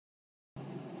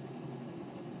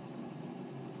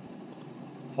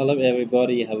Hello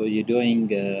everybody, how are you doing?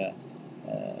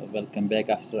 Welcome back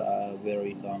after a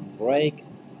very long break.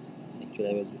 Actually,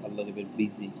 I was a little bit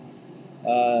busy.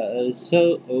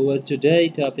 Our today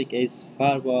topic is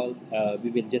firewall. We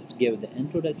will just give the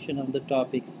introduction of the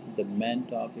topics, the main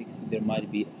topics. There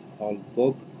might be a whole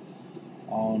book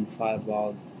on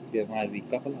firewall. There might be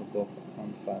a couple of books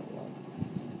on firewall.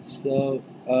 So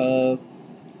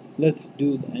let's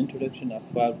do the introduction of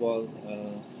firewall.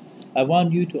 I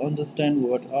want you to understand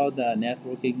what are the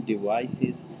networking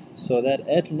devices so that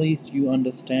at least you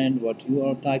understand what you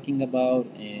are talking about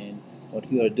and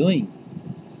what you are doing.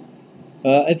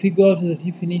 If we go to the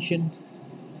definition,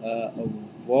 a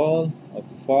wall of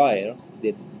fire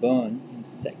that burn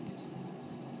insects.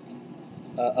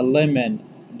 A layman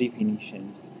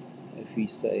definition, if we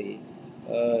say,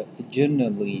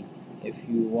 generally, if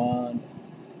you want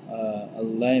a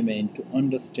layman to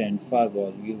understand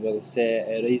firewall, you will say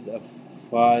it is a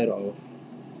fire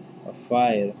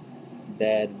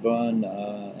that burn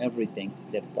everything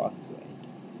that passed through it.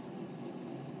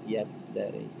 Yep,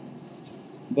 that is.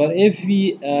 But if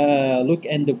we look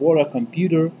at the word of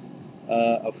computer,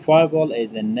 a firewall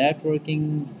is a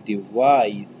networking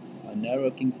device, a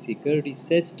networking security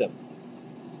system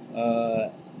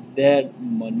uh, that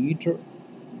monitor,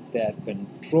 that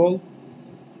control,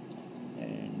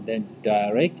 and then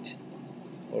direct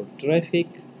or traffic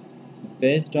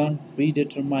based on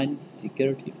predetermined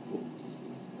security rules.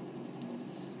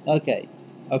 Okay,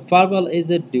 a firewall is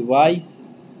a device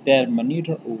that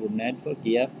monitor over network,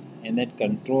 yeah, and that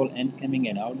control incoming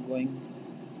and outgoing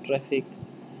traffic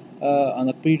on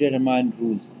the predetermined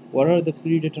rules. What are the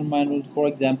predetermined rules? For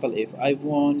example, if I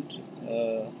want,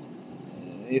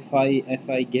 if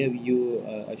I give you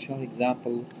a short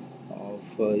example of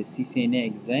CCNA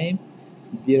exam,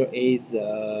 there is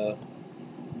uh,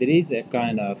 there is a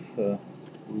kind of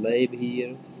lab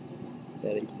here.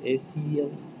 There is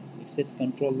ACL, access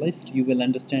control list. You will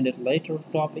understand it later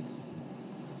topics.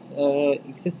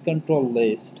 Access control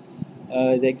list.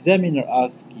 The examiner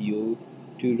asks you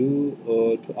to do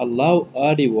to allow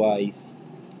a device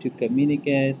to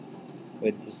communicate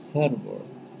with the server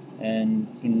and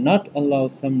to not allow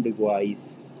some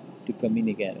device to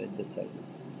communicate with the server.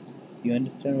 You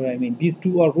understand what I mean? These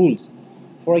two are rules.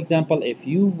 For example, if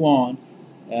you want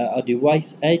a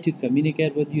device A to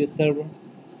communicate with your server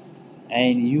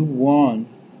and you want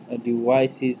a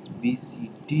devices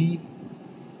BCD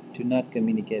to not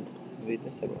communicate with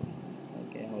the server.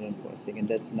 Okay, hold on for a second.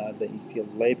 That's not the ECL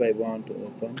lab I want to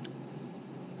open.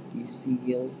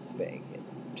 ECL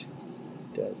packet.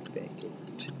 Dot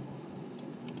packet.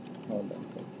 Hold on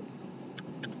for a second.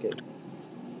 Okay.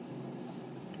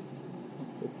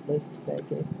 Access list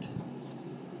packet.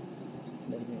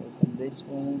 Let me open this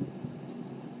one.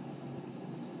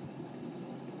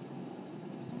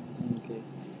 Okay.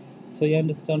 So you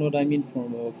understand what I mean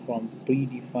from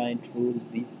predefined rules.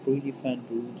 These predefined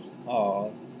rules are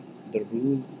the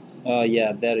rules.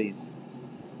 Yeah, there is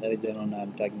the one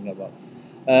I'm talking about.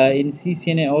 In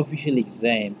CCNA official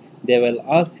exam, they will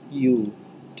ask you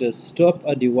to stop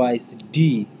a device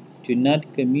D to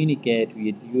not communicate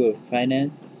with your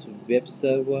finance web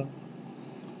server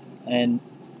and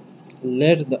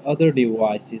let the other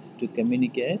devices to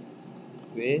communicate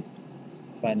with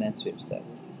finance web server.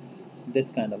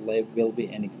 This kind of lab will be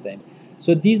an exam.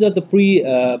 So these are the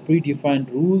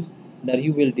predefined rules that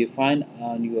you will define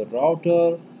on your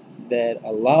router that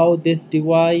allow this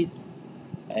device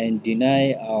and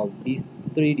deny these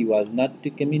three devices not to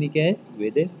communicate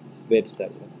with a web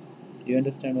server. Do you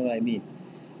understand what I mean?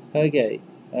 Okay,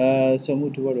 so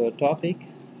move toward our topic.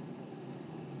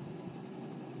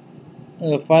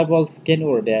 Firewall scan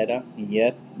over data.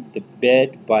 Yep, the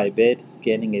bit by bit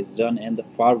scanning is done in the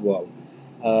firewall.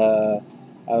 Uh,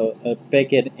 a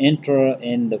packet enter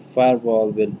in the firewall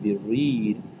will be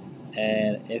read,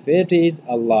 and if it is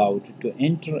allowed to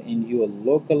enter in your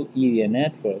local area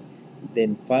network,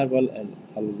 then firewall will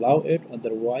allow it.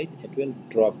 Otherwise, it will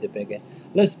drop the packet.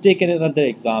 Let's take another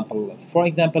example. For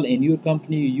example, in your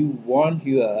company, you want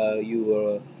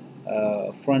your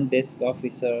front desk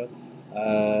officer,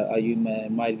 or you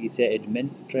might be say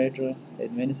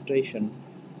administration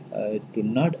to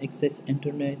not access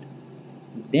internet,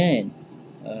 then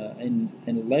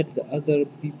and let the other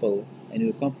people in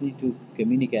your company to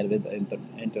communicate with the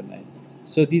internet.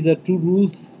 So these are two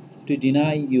rules to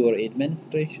deny your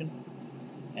administration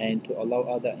and to allow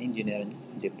other engineering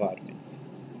departments.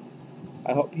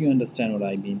 I hope you understand what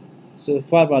I mean. So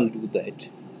firewall do that.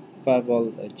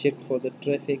 Firewall check for the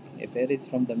traffic. If it is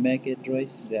from the MAC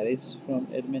address, there is from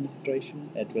administration,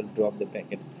 it will drop the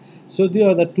packets. So these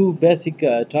are the two basic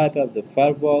type of the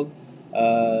firewall.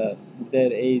 Uh,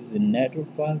 there is network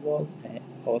firewall and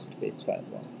host-based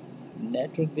firewall.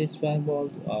 Network-based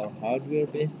firewalls are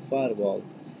hardware-based firewalls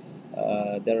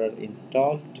that are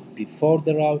installed before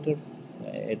the router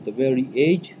at the very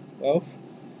edge of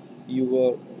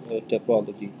your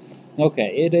topology.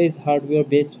 Okay, it is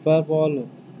hardware-based firewall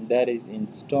that is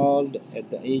installed at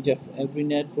the edge of every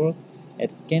network.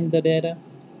 It scans the data,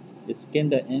 it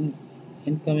scans the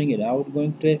incoming and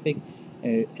outgoing traffic,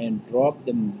 and drop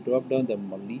down the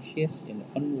malicious and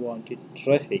unwanted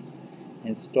traffic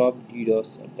and stop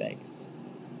DDoS attacks.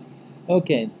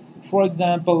 Okay, for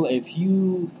example, if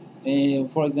you,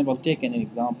 for example, take an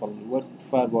example, what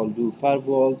firewall do?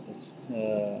 Firewall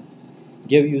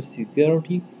give you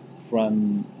security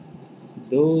from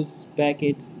those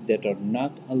packets that are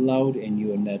not allowed in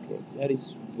your network. That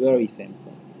is very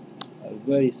simple, a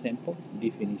very simple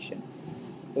definition.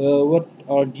 What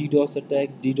are DDoS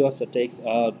attacks? DDoS attacks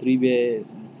are three-way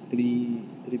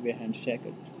handshake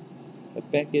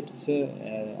packets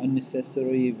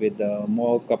unnecessary with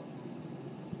markup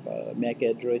MAC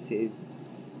addresses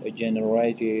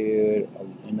generated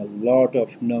in a lot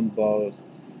of numbers,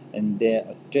 and they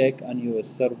attack on your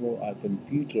server or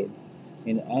computer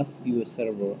and ask your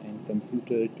server and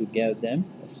computer to give them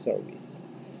a service.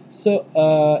 So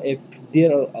if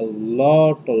there are a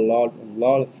lot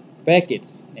of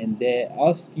packets and they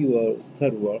ask your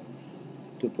server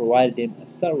to provide them a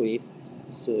service,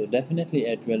 so definitely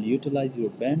it will utilize your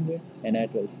bandwidth and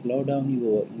it will slow down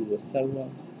your server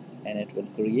and it will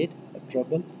create a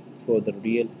trouble for the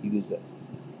real user.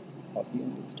 Hope you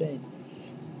understand.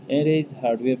 It is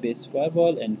hardware based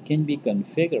firewall and can be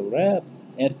configured.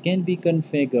 It can be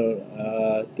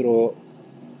configured through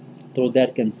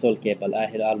that console cable. I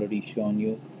had already shown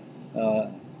you.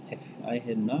 If I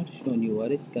had not shown you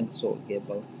what is console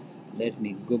cable, let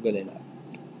me Google it up.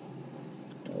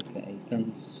 Okay,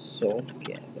 console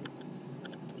cable.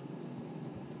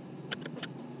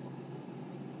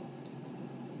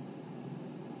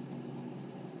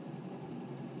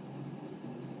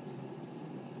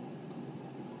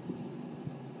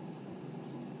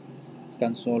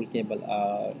 Console cable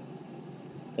are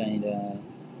kind of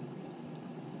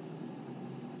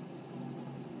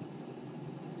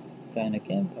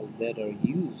cable that are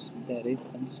used. That is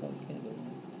console cable.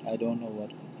 I don't know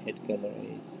what head color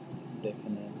is.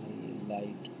 Definitely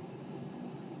light.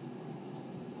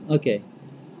 Okay.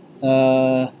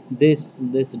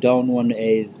 This down one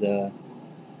is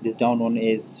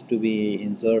to be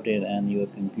inserted on your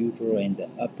computer, and the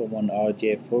upper one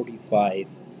RJ45.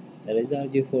 That is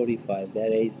RJ45.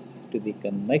 That is to be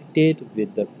connected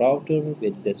with the router,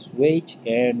 with the switch,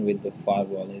 and with the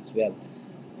firewall as well.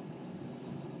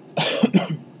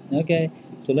 Okay,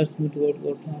 so let's move to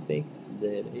our topic.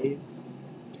 There is.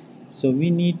 So we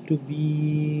need to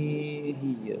be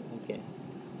here. Okay,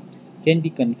 can be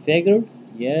configured.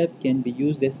 Yep, can be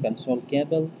used as console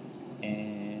cable,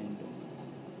 and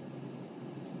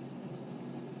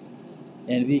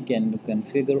we can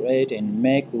configure it and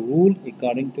make rule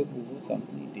according to our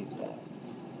company desire.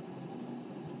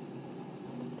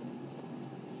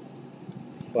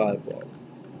 Firewall.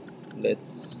 Let's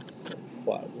set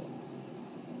firewall.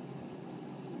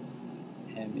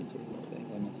 Images. I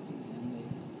wanna see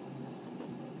image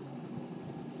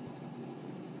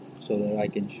so that I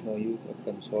can show you a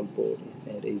console board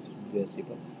if it is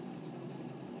visible.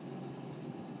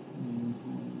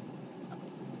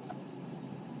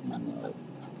 No.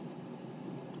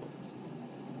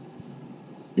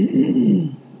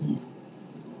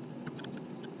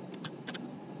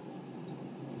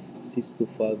 Cisco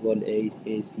Firewall 8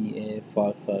 ACA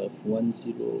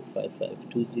 5510,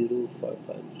 5520,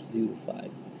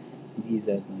 5505. These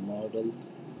are the models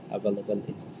available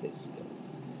in Cisco.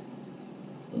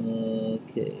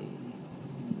 Okay,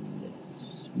 let's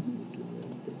move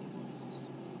toward this.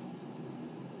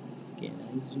 Can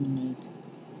I zoom it?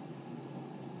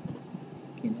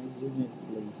 Can I zoom it,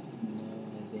 please? No,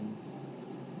 I think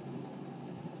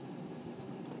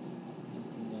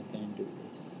I can't do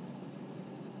this.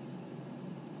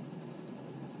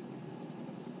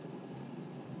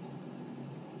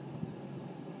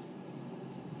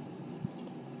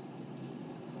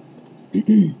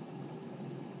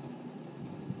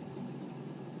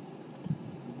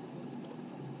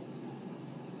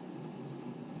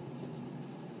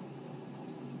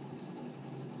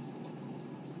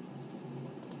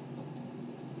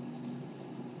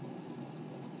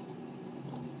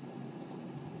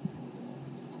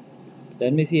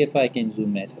 Let me see if I can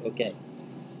zoom it. Okay.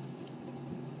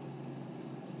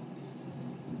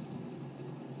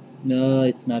 No,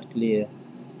 it's not clear.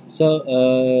 So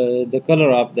the color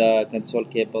of the console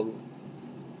cable,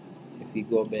 if we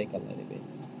go back a little bit.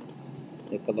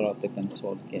 the color of the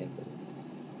console cable.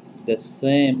 The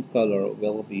same color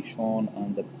will be shown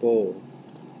on the port.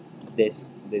 This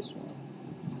one.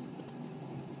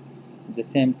 The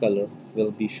same color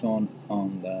will be shown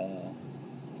on the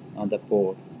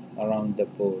port, around the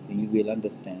port. You will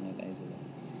understand it easily.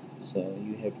 So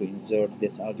you have to insert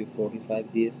this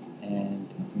RJ45 there and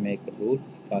make a rule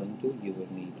according to your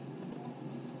need.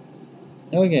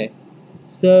 Okay,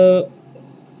 so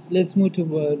let's move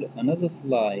toward another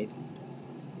slide.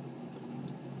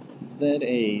 That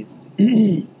is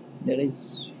that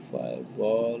is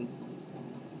firewall.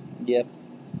 Yep,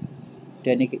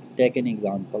 take an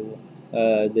example.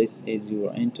 This is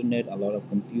your internet, a lot of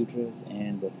computers,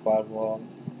 and the firewall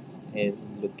is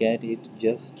located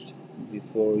just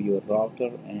before your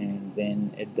router, and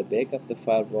then at the back of the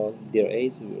firewall there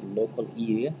is your local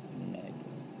area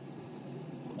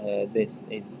network. This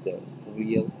is the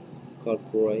real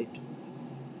corporate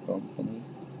company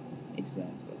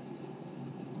example.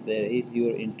 There is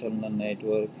your internal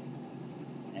network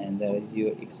and there is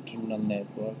your external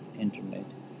network, internet.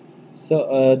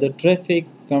 So the traffic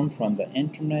comes from the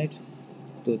internet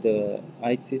to the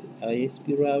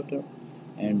ISP router,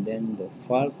 and then the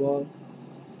firewall,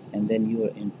 and then your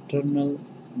internal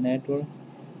network,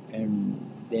 and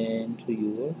then to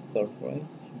your corporate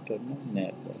internal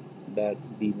network. That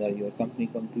these are your company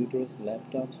computers,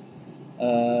 laptops.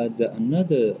 The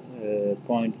another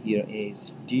point here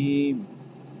is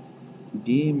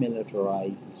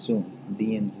demilitarized zone,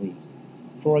 DMZ.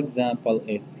 For example,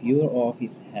 if your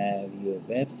office have your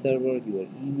web server, your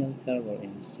email server,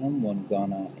 and someone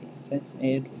gonna access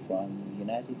it from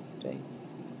United States,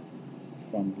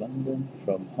 from London,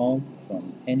 from home,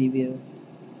 from anywhere,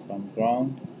 from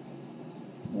ground,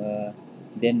 uh,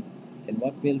 then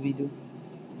what will we do?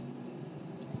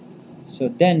 So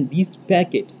then these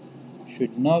packets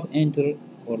should not enter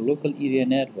our local area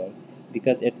network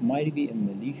because it might be a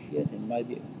malicious, it might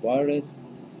be a virus,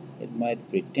 it might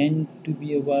pretend to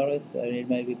be a virus, or it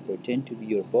might be pretend to be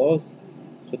your boss.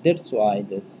 So that's why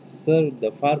the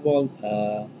firewall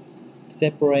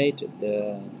separate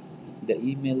the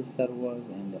email servers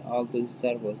and all those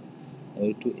servers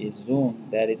to a zone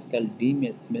that is called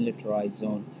demilitarized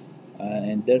zone,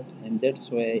 and that's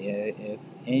why if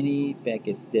any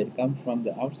packets that come from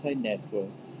the outside network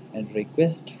and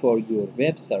request for your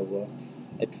web server,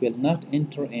 it will not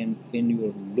enter in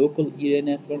your local area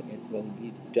network. It will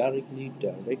be directly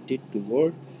directed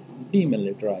toward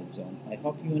demilitarized zone. I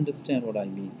hope you understand what I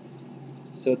mean.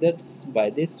 So that's by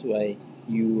this way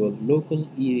your local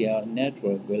area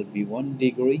network will be 1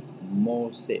 degree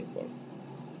more safer.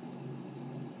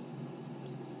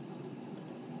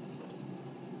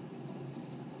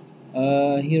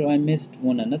 Here I missed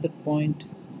another point,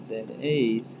 that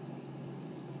is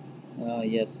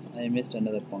yes, I missed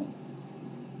another point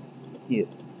here.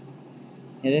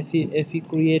 And if you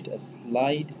create a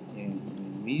slide and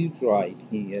we write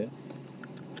here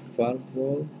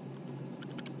firewall,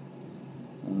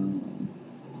 um,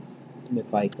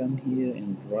 if I come here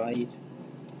and write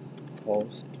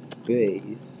host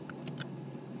base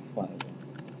firewall,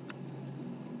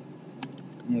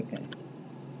 okay,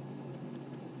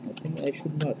 I think I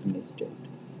should not miss it.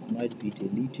 Might be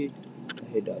deleted. I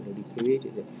had already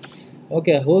created it.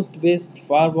 Okay, host-based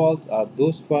firewalls are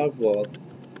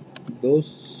those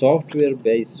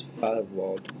software-based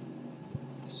firewalls.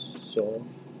 So,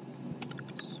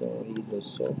 sorry, the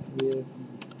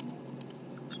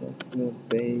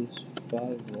software-based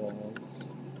firewalls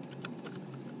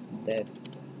that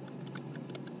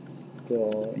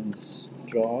are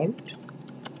installed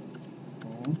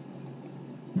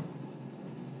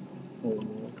on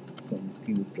our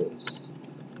computers.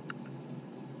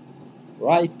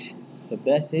 Right, so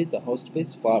that is the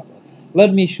host-based firewall.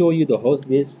 Let me show you the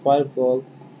host-based firewall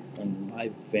on my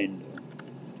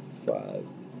firewall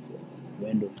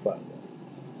vendor firewall.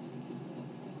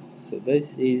 So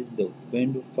this is the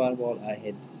vendor firewall. I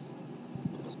had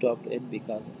stopped it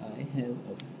because I have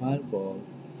a firewall,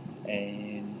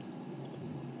 and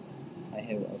I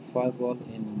have a firewall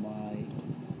in my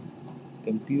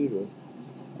computer,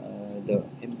 the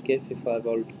McAfee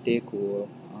firewall to take over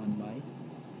on my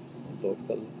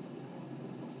local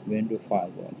vendor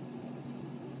firewall.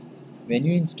 When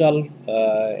you install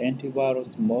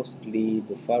antivirus, mostly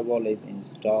the firewall is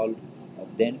installed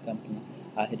of then company.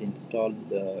 I had installed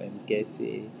the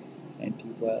McAfee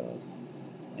antivirus,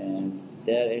 and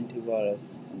their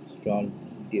antivirus installed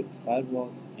their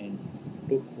firewalls and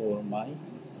took over my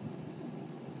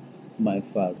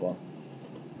firewall.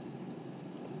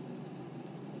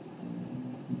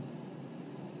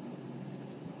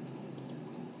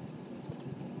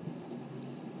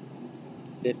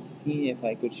 Let's see if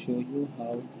I could show you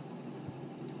how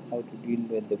to deal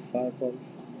with the firewall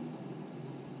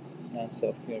on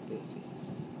software basis.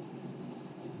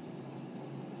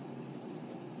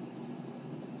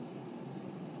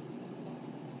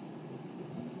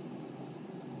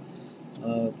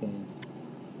 Okay,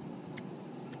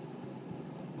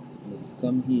 let's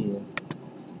come here,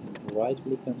 right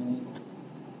click on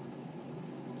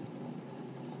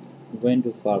it,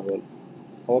 Windows firewall.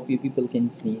 Hope you people can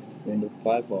see Windows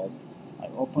firewall. I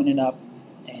open it up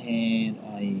and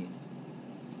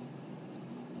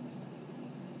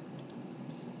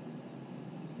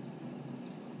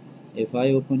if I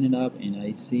open it up and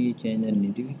I see change the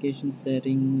notification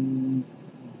setting,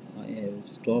 I have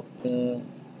stopped the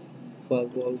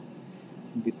firewall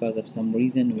because of some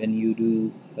reason uh,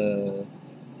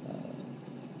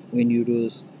 when you do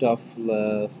stuff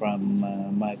from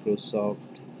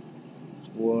Microsoft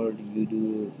Word, you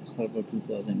do Server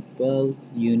 2012,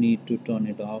 you need to turn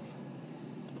it off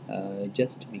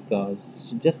just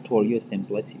for your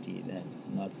simplicity, then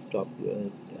not stop your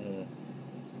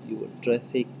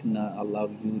traffic, not allow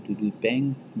you to do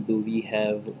ping. Do we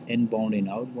have inbound and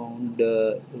outbound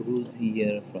rules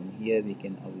here? From here we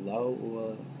can allow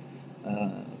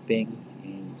ping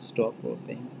and stop or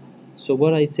ping. So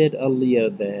what I said earlier,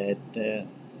 that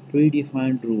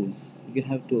predefined rules, you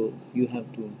have to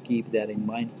keep that in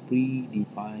mind.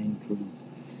 Predefined rules.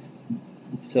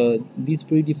 So these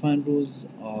predefined rules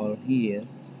are here,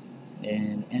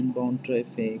 and inbound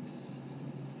traffics,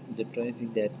 the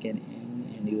traffic that can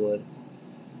end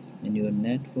in your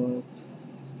network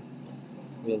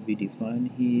will be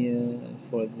defined here.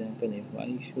 For example, if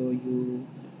I show you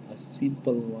a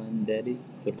simple one, that is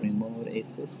the remote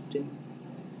assistance.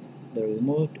 The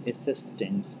remote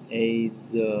assistance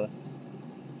is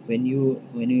when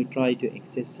you try to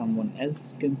access someone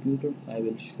else's computer. I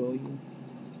will show you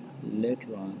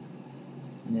later on.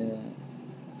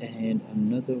 And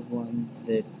another one,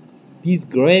 that this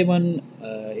gray one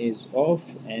is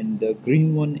off and the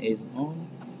green one is on.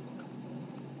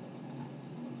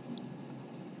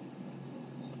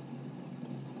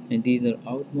 And these are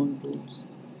outbound rules.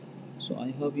 So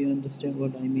I hope you understand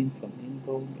what I mean from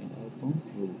inbound and outbound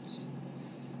rules.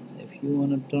 If you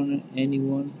want to turn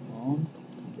anyone on,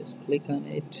 just click on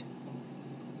it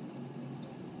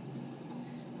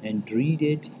and read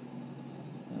it.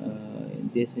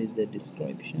 This is the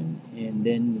description, and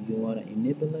then you want to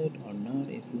enable it or not.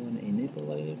 If you want to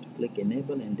enable it, click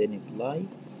enable and then apply,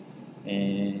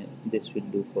 and this will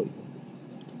do for you.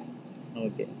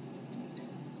 Okay,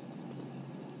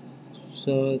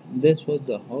 so this was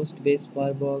the host based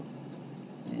firewall,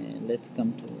 and let's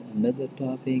come to another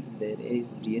topic, that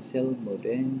is DSL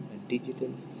modem, a digital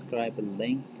subscriber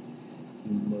link.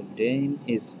 Modem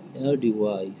is a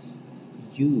device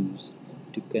used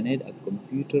to connect a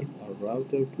computer or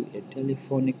router to a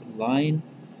telephonic line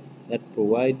that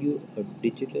provide you a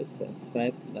digital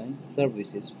subscribe line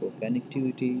services for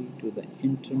connectivity to the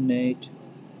internet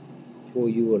for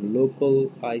your local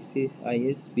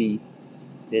ISP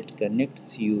that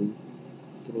connects you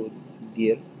through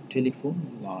their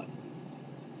telephone line.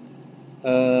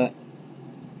 Uh,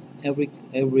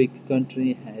 every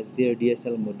country has their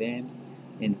DSL modems.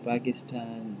 In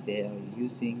Pakistan, they are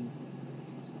using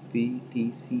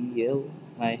PTCL.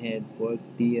 I had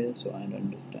worked there, so I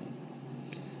understand.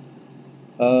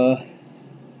 Uh,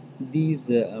 these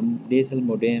DSL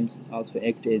modems also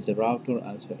act as a router,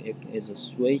 also act as a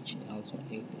switch, also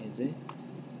act as a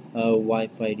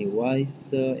Wi-Fi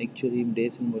device. Actually,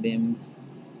 DSL modem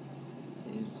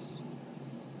is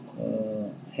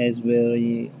has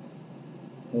very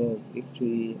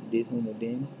actually DSL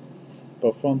modem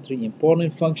perform three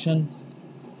important functions.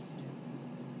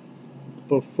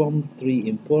 There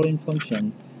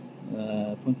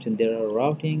are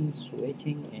routing,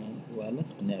 switching, and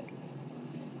wireless network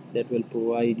that will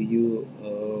provide you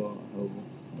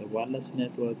the wireless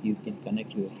network. You can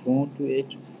connect your phone to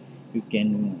it. You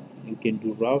can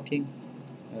do routing.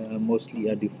 Mostly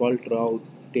a default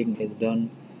routing is done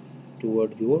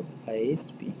toward your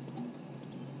ISP.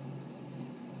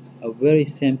 A very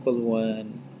simple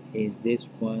one is this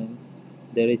one.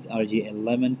 There is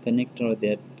RJ11 connector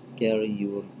that carry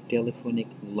your telephonic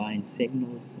line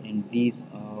signals, and these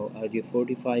are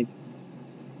RJ45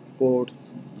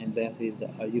 ports, and that is the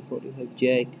RJ45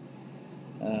 jack.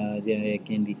 They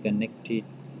can be connected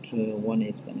to, one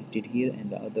is connected here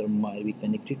and the other might be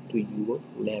connected to your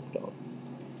laptop,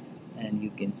 and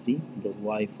you can see the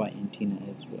Wi-Fi antenna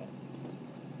as well.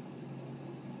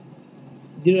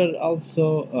 There are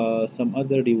also some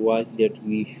other device that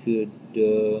we should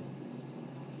uh,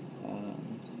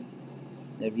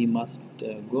 that we must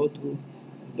go through.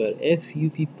 But if you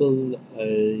people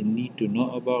need to know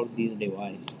about this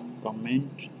device,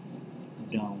 comment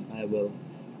down. I will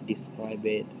describe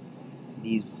it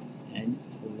these and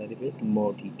a little bit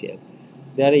more detail.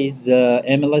 There is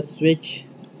MLS switch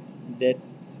that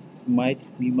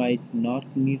we might not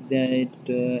need that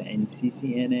in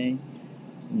CCNA,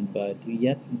 but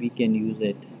yet we can use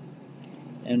it.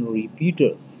 And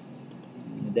repeaters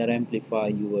that amplify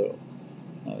your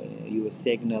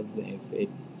signals if it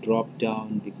drop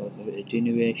down because of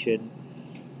attenuation,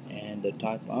 and the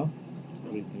type of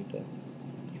repeaters.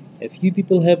 If you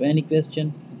people have any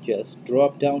question, just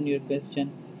drop down your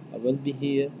question. I will be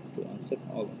here to answer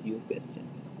all of your questions.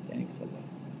 Thanks a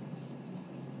lot.